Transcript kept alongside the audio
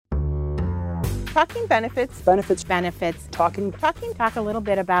Talking benefits. Benefits. Benefits. Talk a little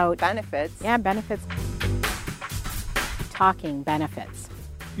bit about Benefits. Yeah, benefits. Talking benefits.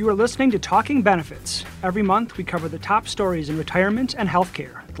 You are listening to Talking Benefits. Every month, we cover the top stories in retirement and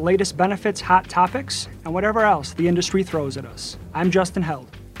healthcare, the latest benefits, hot topics, and whatever else the industry throws at us. I'm Justin Held.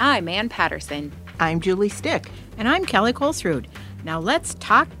 I'm Ann Patterson. I'm Julie Stick. And I'm Kelly Colesrud. Now let's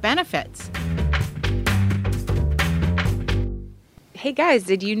talk benefits. Hey guys,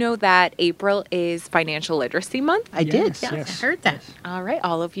 did you know that April is Financial Literacy Month? I did. Yes. I heard that. All right,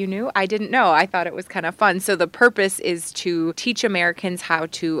 all of you knew. I didn't know. I thought it was kind of fun. So the purpose is to teach Americans how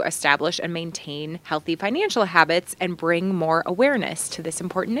to establish and maintain healthy financial habits and bring more awareness to this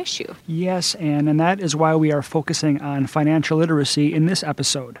important issue. Yes, Ann, and that is why we are focusing on financial literacy in this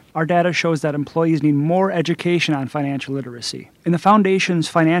episode. Our data shows that employees need more education on financial literacy. In the Foundation's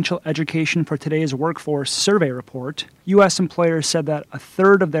Financial Education for Today's Workforce survey report, U.S. employers said that a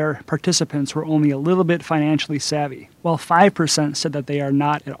third of their participants were only a little bit financially savvy, while 5% said that they are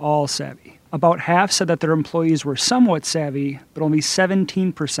not at all savvy. About half said that their employees were somewhat savvy, but only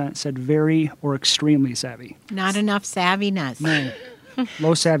 17% said very or extremely savvy. Not enough savviness. No.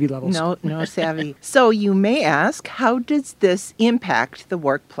 Low savvy levels. No savvy. So you may ask, how does this impact the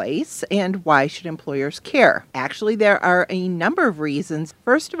workplace and why should employers care? Actually, there are a number of reasons.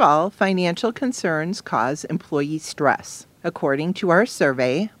 First of all, financial concerns cause employee stress. According to our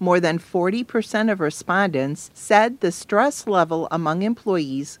survey, more than 40% of respondents said the stress level among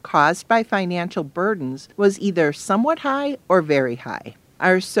employees caused by financial burdens was either somewhat high or very high.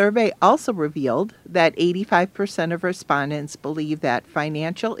 Our survey also revealed that 85% of respondents believe that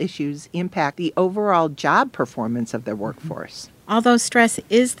financial issues impact the overall job performance of their workforce. Although stress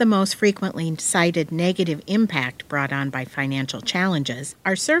is the most frequently cited negative impact brought on by financial challenges,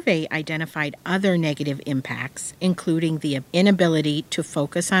 our survey identified other negative impacts, including the inability to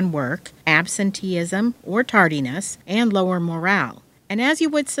focus on work, absenteeism or tardiness, and lower morale. And as you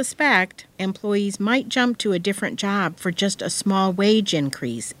would suspect, employees might jump to a different job for just a small wage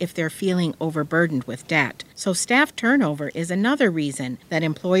increase if they're feeling overburdened with debt. So staff turnover is another reason that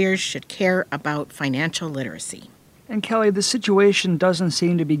employers should care about financial literacy. And Kelly, the situation doesn't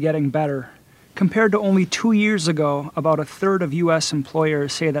seem to be getting better. Compared to only 2 years ago, about a third of U.S.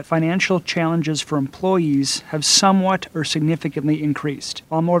 employers say that financial challenges for employees have somewhat or significantly increased,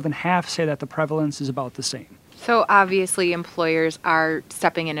 while more than half say that the prevalence is about the same. So obviously employers are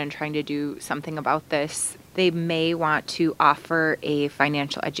stepping in and trying to do something about this. They may want to offer a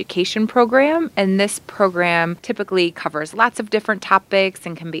financial education program, and this program typically covers lots of different topics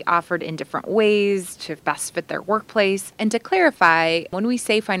and can be offered in different ways to best fit their workplace. And to clarify, when we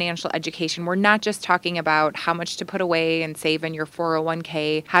say financial education, we're not just talking about how much to put away and save in your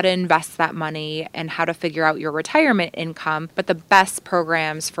 401k, how to invest that money, and how to figure out your retirement income, but the best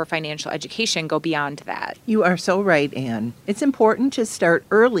programs for financial education go beyond that. You are so right, Ann. It's important to start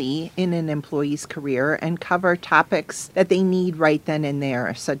early in an employee's career and cover topics that they need right then and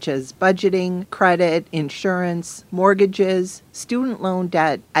there, such as budgeting, credit, insurance, mortgages, student loan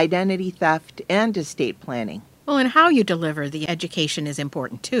debt, identity theft, and estate planning. Well, and how you deliver the education is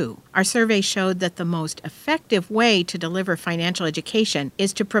important too. Our survey showed that the most effective way to deliver financial education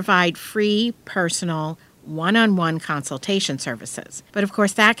is to provide free, personal, one-on-one consultation services. But of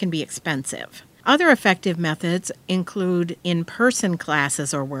course, that can be expensive. Other effective methods include in-person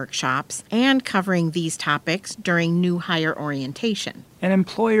classes or workshops and covering these topics during new hire orientation. And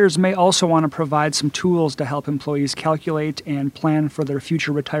employers may also want to provide some tools to help employees calculate and plan for their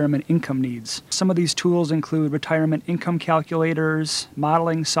future retirement income needs. Some of these tools include retirement income calculators,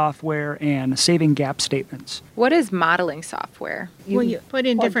 modeling software, and saving gap statements. What is modeling software? You put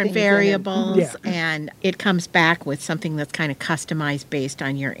in plug different things in variables Yeah. and it comes back with something that's kind of customized based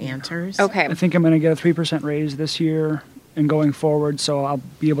on your answers. Okay. I think I'm going to get a 3% raise this year and going forward, so I'll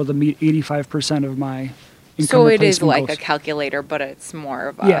be able to meet 85% of my income So it is replacement like goals. a calculator, but it's more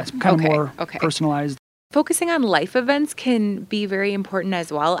of a... Yeah, it's kind of more okay. personalized. Focusing on life events can be very important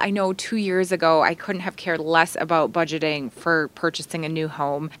as well. I know 2 years ago, I couldn't have cared less about budgeting for purchasing a new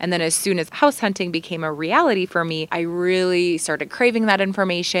home. And then as soon as house hunting became a reality for me, I really started craving that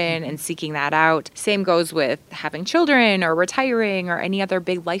information and seeking that out. Same goes with having children or retiring or any other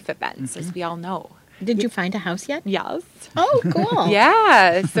big life events, as we all know. Did you find a house yet? Yes. Oh, cool.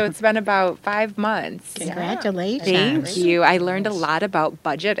 Yeah. So it's been about 5 months. Congratulations. Thank you. I learned a lot about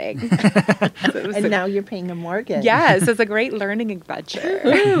budgeting. So it was And now you're paying a mortgage. Yes, it's a great learning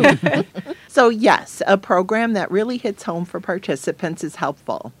adventure. So yes, a program that really hits home for participants is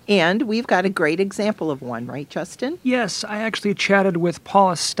helpful. And we've got a great example of one, right, Justin? Yes, I actually chatted with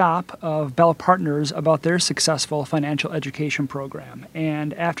Paula Stopp of Bell Partners about their successful financial education program.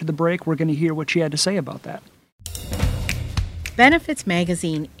 And after the break, we're going to hear what she had to say about that. Benefits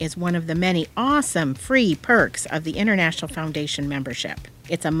Magazine is one of the many awesome free perks of the International Foundation membership.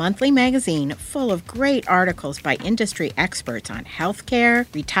 It's a monthly magazine full of great articles by industry experts on healthcare,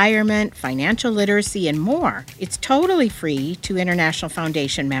 retirement, financial literacy, and more. It's totally free to International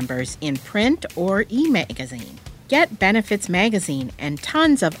Foundation members in print or e-magazine. Get Benefits Magazine and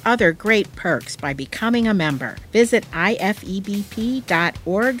tons of other great perks by becoming a member. Visit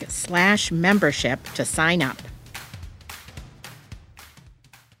ifebp.org/membership to sign up.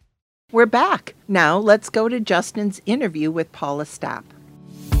 We're back. Now let's go to Justin's interview with Paula Stopp.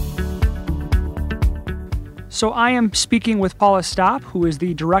 So I am speaking with Paula Stopp, who is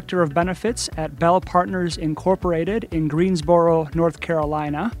the Director of Benefits at Bell Partners Incorporated in Greensboro, North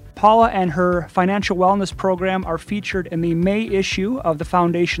Carolina. Paula and her financial wellness program are featured in the May issue of the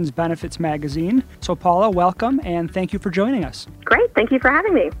Foundation's Benefits magazine. So Paula, welcome, and thank you for joining us. Great. Thank you for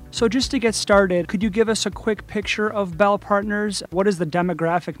having me. So just to get started, could you give us a quick picture of Bell Partners? What is the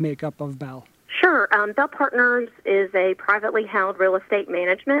demographic makeup of Bell? Sure. Bell Partners is a privately held real estate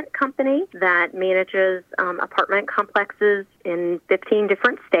management company that manages apartment complexes in 15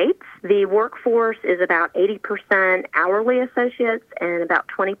 different states. The workforce is about 80% hourly associates and about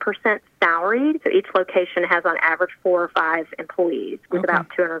 20% salaried. So each location has on average 4 or 5 employees with about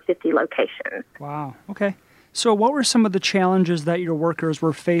 250 locations. Wow. Okay. So what were some of the challenges that your workers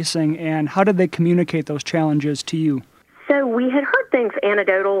were facing, and how did they communicate those challenges to you? So we had heard things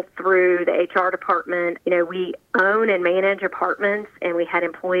anecdotal through the HR department. You know, we own and manage apartments, and we had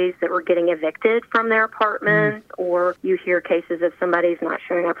employees that were getting evicted from their apartments, or you hear cases of somebody's not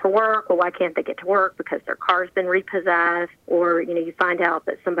showing up for work. Well, why can't they get to work? Because their car's been repossessed, or, you know, you find out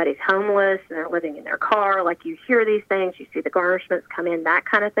that somebody's homeless and they're living in their car. Like, you hear these things, you see the garnishments come in, that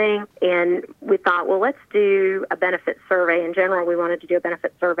kind of thing. And we thought, well, let's do a benefit survey. In general, we wanted to do a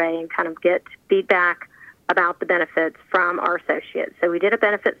benefit survey and kind of get feedback about the benefits from our associates. So we did a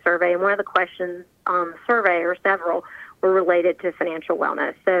benefit survey, and one of the questions on the survey, or several, were related to financial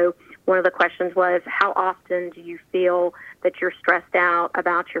wellness. So one of the questions was, how often do you feel that you're stressed out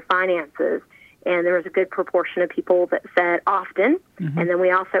about your finances? And there was a good proportion of people that said often. And then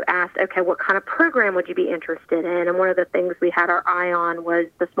we also asked, okay, what kind of program would you be interested in? And one of the things we had our eye on was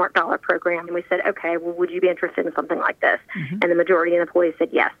the Smart Dollar program. And we said, okay, well, would you be interested in something like this? And the majority of employees said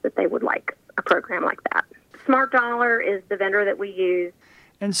yes, that they would like a program like that. Smart Dollar is the vendor that we use.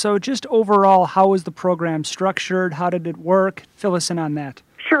 And so just overall, how was the program structured? How did it work? Fill us in on that.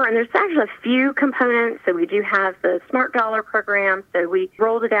 Sure, and there's actually a few components. So we do have the Smart Dollar program. So we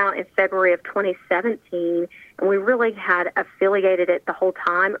rolled it out in February of 2017, and we really had affiliated it the whole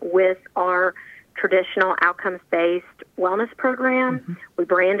time with our traditional outcomes-based wellness program. We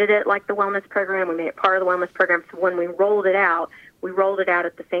branded it like the wellness program. We made it part of the wellness program. So when we rolled it out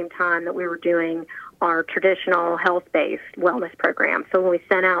at the same time that we were doing our traditional health-based wellness program. So when we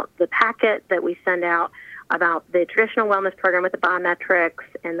sent out the packet that we send out about the traditional wellness program with the biometrics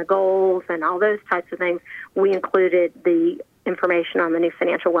and the goals and all those types of things, we included the information on the new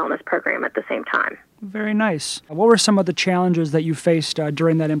financial wellness program at the same time. Very nice. What were some of the challenges that you faced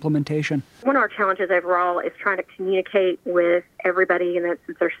during that implementation? One of our challenges overall is trying to communicate with everybody, you know,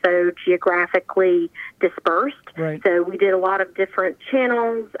 since they're so geographically dispersed. Right. So we did a lot of different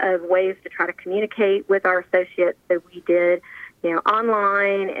channels of ways to try to communicate with our associates. So we did, you know,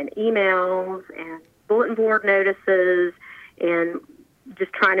 online and emails and bulletin board notices, and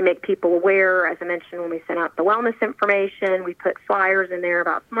just trying to make people aware. As I mentioned, when we sent out the wellness information, we put flyers in there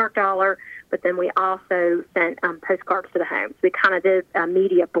about Smart Dollar, but then we also sent postcards to the homes. We kind of did a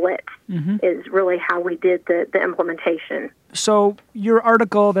media blitz is really how we did the implementation. So your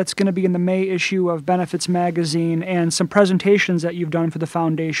article that's going to be in the May issue of Benefits Magazine and some presentations that you've done for the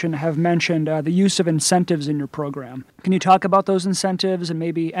Foundation have mentioned the use of incentives in your program. Can you talk about those incentives and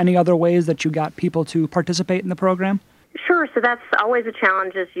maybe any other ways that you got people to participate in the program? Sure. So that's always a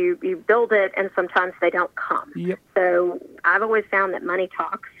challenge, is you build it and sometimes they don't come. Yep. So I've always found that money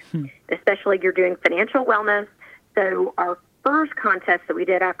talks, especially you're doing financial wellness. So our first contest that we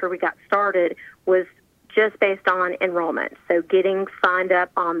did after we got started was just based on enrollment. So getting signed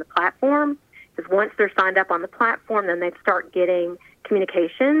up on the platform, because once they're signed up on the platform, then they start getting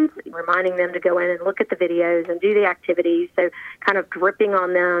communications, reminding them to go in and look at the videos and do the activities. So kind of dripping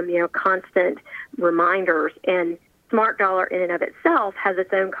on them, you know, constant reminders. And Smart Dollar in and of itself has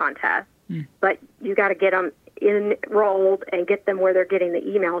its own contest, but you got to get them enrolled and get them where they're getting the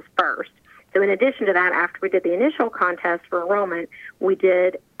emails first. So in addition to that, after we did the initial contest for enrollment, we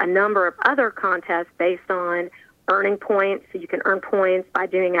did a number of other contests based on earning points. So you can earn points by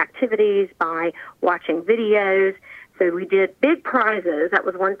doing activities, by watching videos. So we did big prizes. That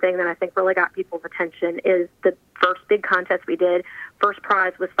was one thing that I think really got people's attention is the first big contest we did. First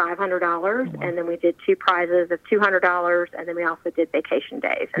prize was $500, and then we did two prizes of $200, and then we also did vacation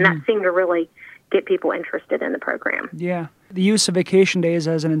days. And that seemed to really get people interested in the program. Yeah. The use of vacation days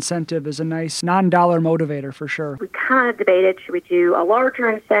as an incentive is a nice non-dollar motivator for sure. We kind of debated, should we do a larger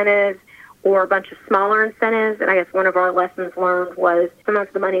incentive or a bunch of smaller incentives? And I guess one of our lessons learned was sometimes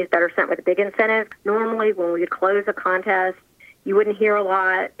the money is better spent with a big incentive. Normally, when we would close a contest, you wouldn't hear a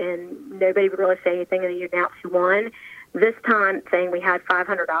lot, and nobody would really say anything, and you'd announce who won. This time, saying we had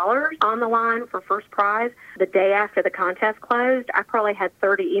 $500 on the line for first prize, the day after the contest closed, I probably had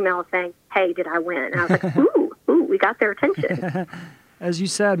 30 emails saying, hey, did I win? And I was like, ooh, we got their attention. As you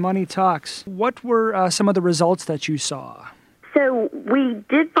said, money talks. What were some of the results that you saw? So we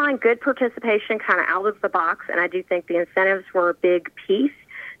did find good participation kind of out of the box, and I do think the incentives were a big piece.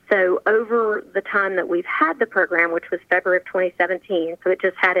 So over the time that we've had the program, which was February of 2017, so it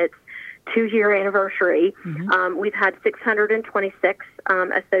just had its 2-year anniversary, we've had 626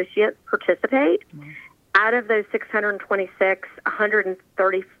 associates participate. Out of those 626,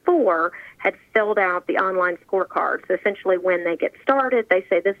 134 had filled out the online scorecard. So essentially when they get started, they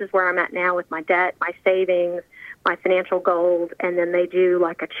say, this is where I'm at now with my debt, my savings, my financial goals, and then they do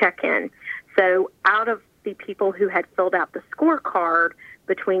like a check-in. So out of the people who had filled out the scorecard,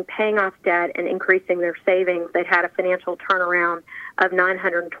 between paying off debt and increasing their savings, they'd had a financial turnaround of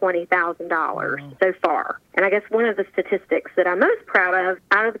 $920,000 so far. And I guess one of the statistics that I'm most proud of,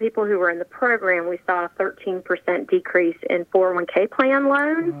 out of the people who were in the program, we saw a 13% decrease in 401k plan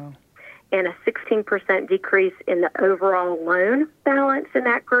loans and a 16% decrease in the overall loan balance in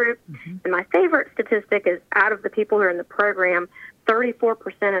that group. And my favorite statistic is out of the people who are in the program,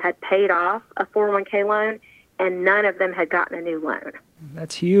 34% had paid off a 401k loan, and none of them had gotten a new loan.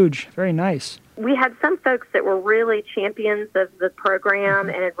 That's huge. Very nice. We had some folks that were really champions of the program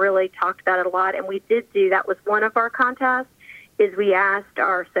and had really talked about it a lot, and we did do, that was one of our contests, is we asked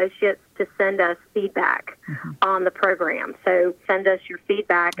our associates to send us feedback on the program. So send us your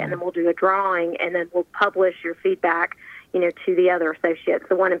feedback, and then we'll do a drawing, and then we'll publish your feedback, to the other associates.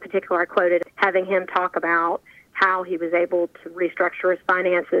 The one in particular I quoted, having him talk about how he was able to restructure his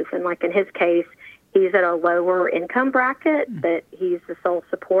finances, and like in his case, he's at a lower income bracket, but he's the sole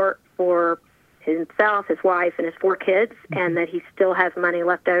support for himself, his wife, and his 4 kids, and that he still has money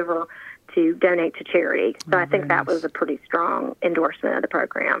left over to donate to charity. So I think that was a pretty strong endorsement of the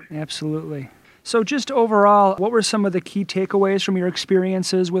program. Absolutely. So just overall, what were some of the key takeaways from your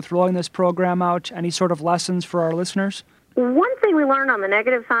experiences with rolling this program out? Any sort of lessons for our listeners? One thing we learned on the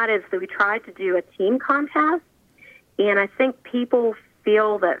negative side is that we tried to do a team contest, and I think people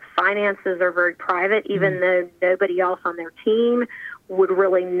feel that finances are very private, even though nobody else on their team would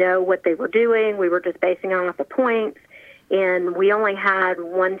really know what they were doing. We were just basing it off the points, and we only had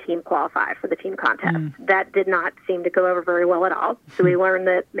one team qualify for the team contest. That did not seem to go over very well at all. So we learned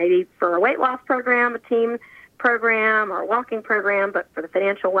that maybe for a weight loss program, a team program, or a walking program, but for the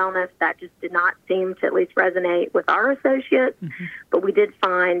financial wellness, that just did not seem to at least resonate with our associates. But we did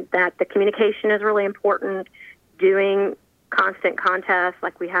find that the communication is really important, doing constant contests,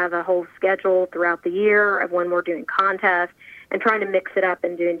 like we have a whole schedule throughout the year of when we're doing contests, and trying to mix it up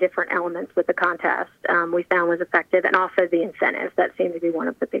and doing different elements with the contest, we found was effective, and also the incentives. That seemed to be one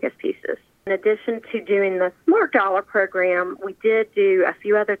of the biggest pieces. In addition to doing the Smart Dollar program, we did do a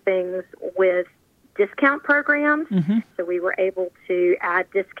few other things with discount programs. So we were able to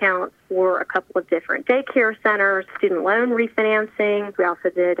add discounts for a couple of different daycare centers, student loan refinancing. We also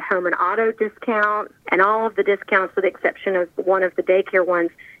did home and auto discounts, and all of the discounts, with the exception of one of the daycare ones,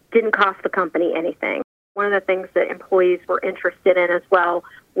 didn't cost the company anything. One of the things that employees were interested in as well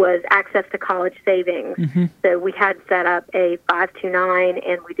was access to college savings. So we had set up a 529,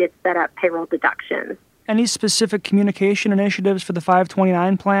 and we did set up payroll deductions. Any specific communication initiatives for the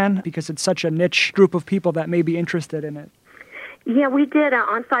 529 plan? Because it's such a niche group of people that may be interested in it. Yeah, we did an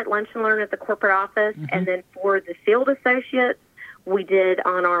on-site lunch and learn at the corporate office, and then for the field associates, we did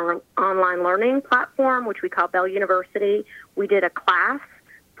on our online learning platform, which we call Bell University, we did a class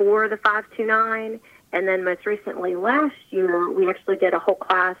for the 529, and then most recently last year, we actually did a whole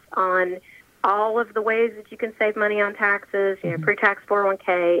class on all of the ways that you can save money on taxes, pre-tax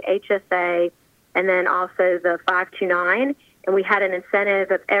 401k, HSA, and then also the 529. And we had an incentive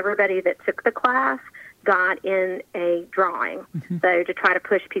of everybody that took the class got in a drawing. So to try to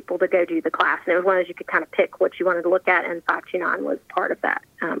push people to go do the class. And it was one of those you could kind of pick what you wanted to look at, and 529 was part of that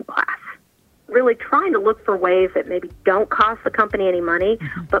class. Really trying to look for ways that maybe don't cost the company any money,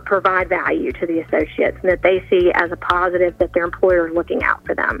 but provide value to the associates and that they see as a positive that their employer is looking out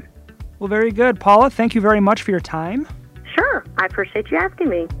for them. Well, very good. Paula, thank you very much for your time. Sure. I appreciate you asking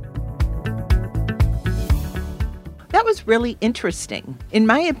me. That was really interesting. In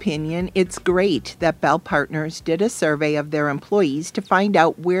my opinion, it's great that Bell Partners did a survey of their employees to find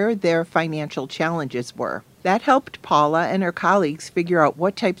out where their financial challenges were. That helped Paula and her colleagues figure out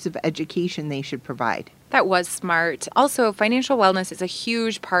what types of education they should provide. That was smart. Also, financial wellness is a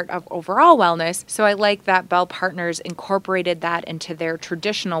huge part of overall wellness, so I like that Bell Partners incorporated that into their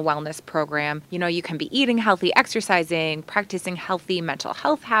traditional wellness program. You know, you can be eating healthy, exercising, practicing healthy mental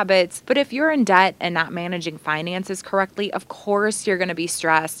health habits, but if you're in debt and not managing finances correctly, of course you're going to be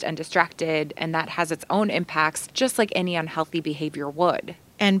stressed and distracted, and that has its own impacts, just like any unhealthy behavior would.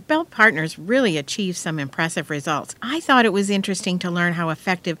 And Bell Partners really achieved some impressive results. I thought it was interesting to learn how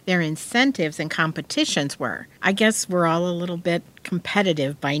effective their incentives and competitions were. I guess we're all a little bit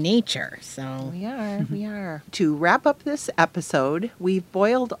competitive by nature, so... We are. To wrap up this episode, we've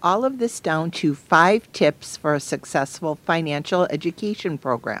boiled all of this down to 5 tips for a successful financial education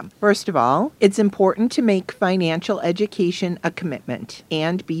program. First of all, it's important to make financial education a commitment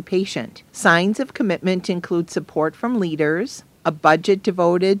and be patient. Signs of commitment include support from leaders, a budget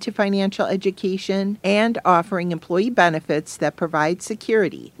devoted to financial education, and offering employee benefits that provide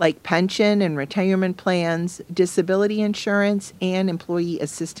security, like pension and retirement plans, disability insurance, and employee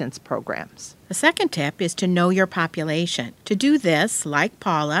assistance programs. The second tip is to know your population. To do this, like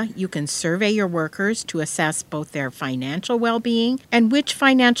Paula, you can survey your workers to assess both their financial well-being and which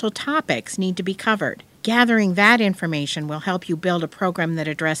financial topics need to be covered. Gathering that information will help you build a program that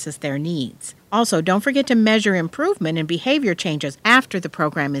addresses their needs. Also, don't forget to measure improvement and behavior changes after the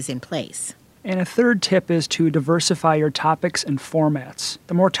program is in place. And a third tip is to diversify your topics and formats.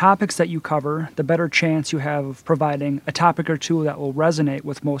 The more topics that you cover, the better chance you have of providing a topic or two that will resonate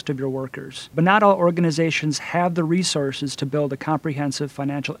with most of your workers. But not all organizations have the resources to build a comprehensive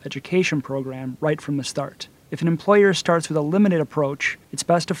financial education program right from the start. If an employer starts with a limited approach, it's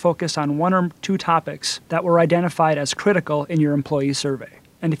best to focus on 1 or 2 topics that were identified as critical in your employee survey.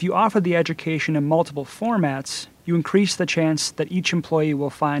 And if you offer the education in multiple formats, you increase the chance that each employee will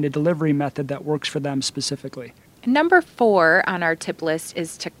find a delivery method that works for them specifically. Number 4 on our tip list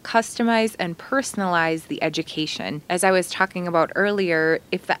is to customize and personalize the education. As I was talking about earlier,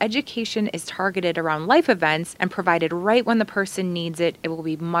 if the education is targeted around life events and provided right when the person needs it, it will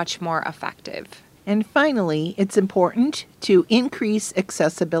be much more effective. And finally, it's important to increase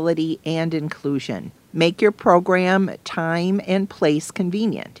accessibility and inclusion. Make your program time and place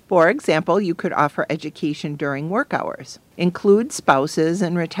convenient. For example, you could offer education during work hours. Include spouses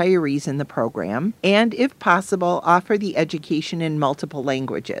and retirees in the program, and if possible, offer the education in multiple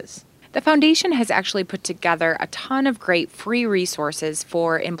languages. The foundation has actually put together a ton of great free resources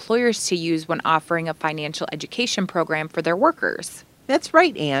for employers to use when offering a financial education program for their workers. That's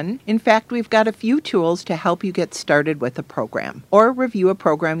right, Anne. In fact, we've got a few tools to help you get started with a program or review a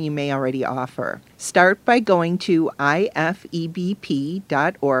program you may already offer. Start by going to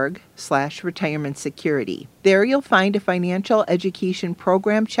ifebp.org/retirement security. There you'll find a financial education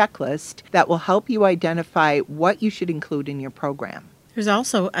program checklist that will help you identify what you should include in your program. There's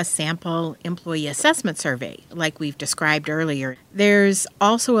also a sample employee assessment survey, like we've described earlier. There's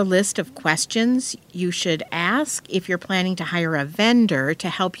also a list of questions you should ask if you're planning to hire a vendor to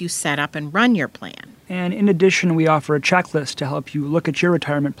help you set up and run your plan. And in addition, we offer a checklist to help you look at your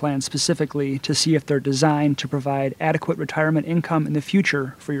retirement plan specifically to see if they're designed to provide adequate retirement income in the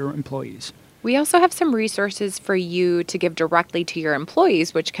future for your employees. We also have some resources for you to give directly to your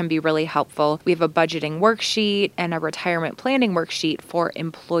employees, which can be really helpful. We have a budgeting worksheet and a retirement planning worksheet for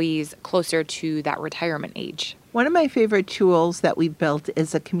employees closer to that retirement age. One of my favorite tools that we've built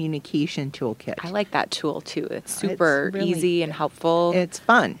is a communication toolkit. I like that tool too. It's super It's really easy and helpful. It's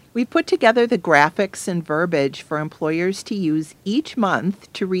fun. We've put together the graphics and verbiage for employers to use each month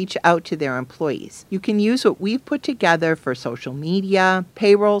to reach out to their employees. You can use what we've put together for social media,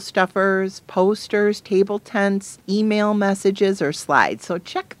 payroll stuffers, posters, table tents, email messages, or slides. So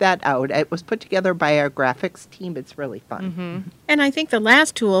check that out. It was put together by our graphics team. It's really fun. And I think the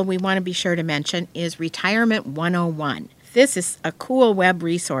last tool we want to be sure to mention is Retirement 101. This is a cool web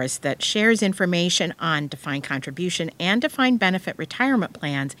resource that shares information on defined contribution and defined benefit retirement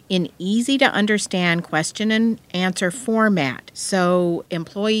plans in easy to understand question and answer format, so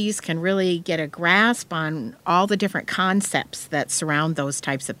employees can really get a grasp on all the different concepts that surround those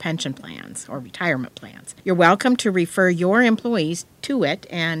types of pension plans or retirement plans. You're welcome to refer your employees to it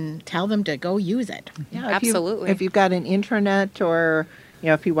and tell them to go use it. Yeah, Absolutely. If you've got an intranet, or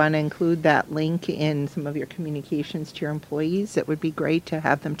if you want to include that link in some of your communications to your employees, it would be great to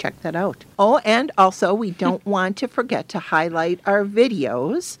have them check that out. Oh, and also we don't want to forget to highlight our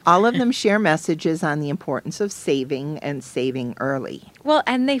videos. All of them share messages on the importance of saving and saving early. Well,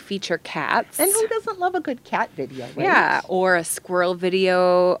 and they feature cats. And who doesn't love a good cat video, right? Yeah, or a squirrel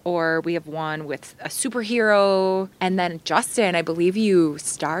video, or we have one with a superhero. And then Justin, I believe you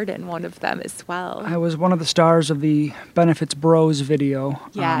starred in one of them as well. I was one of the stars of the Benefits Bros video.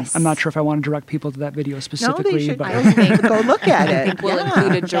 Yes. I'm not sure if I want to direct people to that video specifically. No, they should but go look at it. I think we'll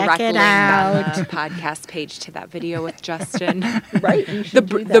include a Check direct it link out. on the podcast page to that video with Justin. Right, you should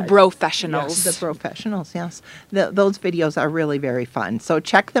do The that. Brofessionals. The professionals, yes. Those videos are really very fun. So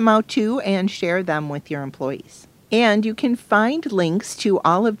check them out too and share them with your employees. And you can find links to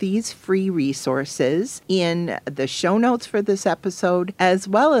all of these free resources in the show notes for this episode, as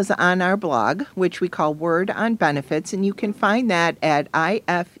well as on our blog, which we call Word on Benefits. And you can find that at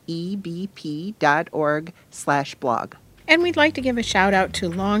ifebp.org/blog. And we'd like to give a shout out to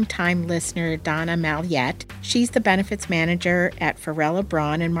longtime listener Donna Maliette. She's the benefits manager at Farella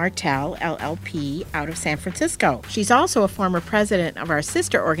Braun and Martel LLP out of San Francisco. She's also a former president of our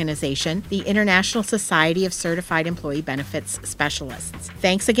sister organization, the International Society of Certified Employee Benefits Specialists.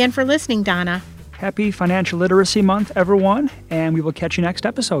 Thanks again for listening, Donna. Happy Financial Literacy Month, everyone, and we will catch you next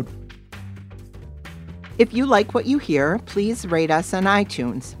episode. If you like what you hear, please rate us on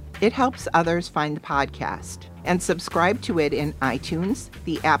iTunes. It helps others find the podcast. And subscribe to it in iTunes,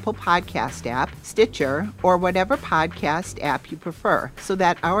 the Apple Podcast app, Stitcher, or whatever podcast app you prefer, so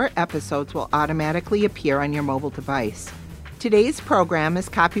that our episodes will automatically appear on your mobile device. Today's program is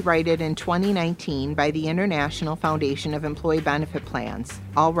copyrighted in 2019 by the International Foundation of Employee Benefit Plans.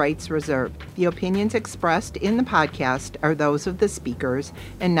 All rights reserved. The opinions expressed in the podcast are those of the speakers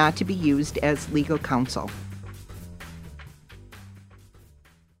and not to be used as legal counsel.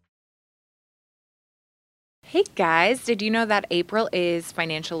 Hey guys, did you know that April is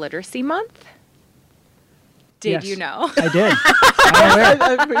Financial Literacy Month? Did Yes. you know? I did. I'm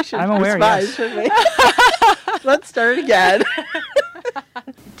aware. I'm aware, yes. Let's start again.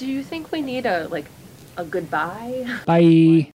 Do you think we need a goodbye? Bye.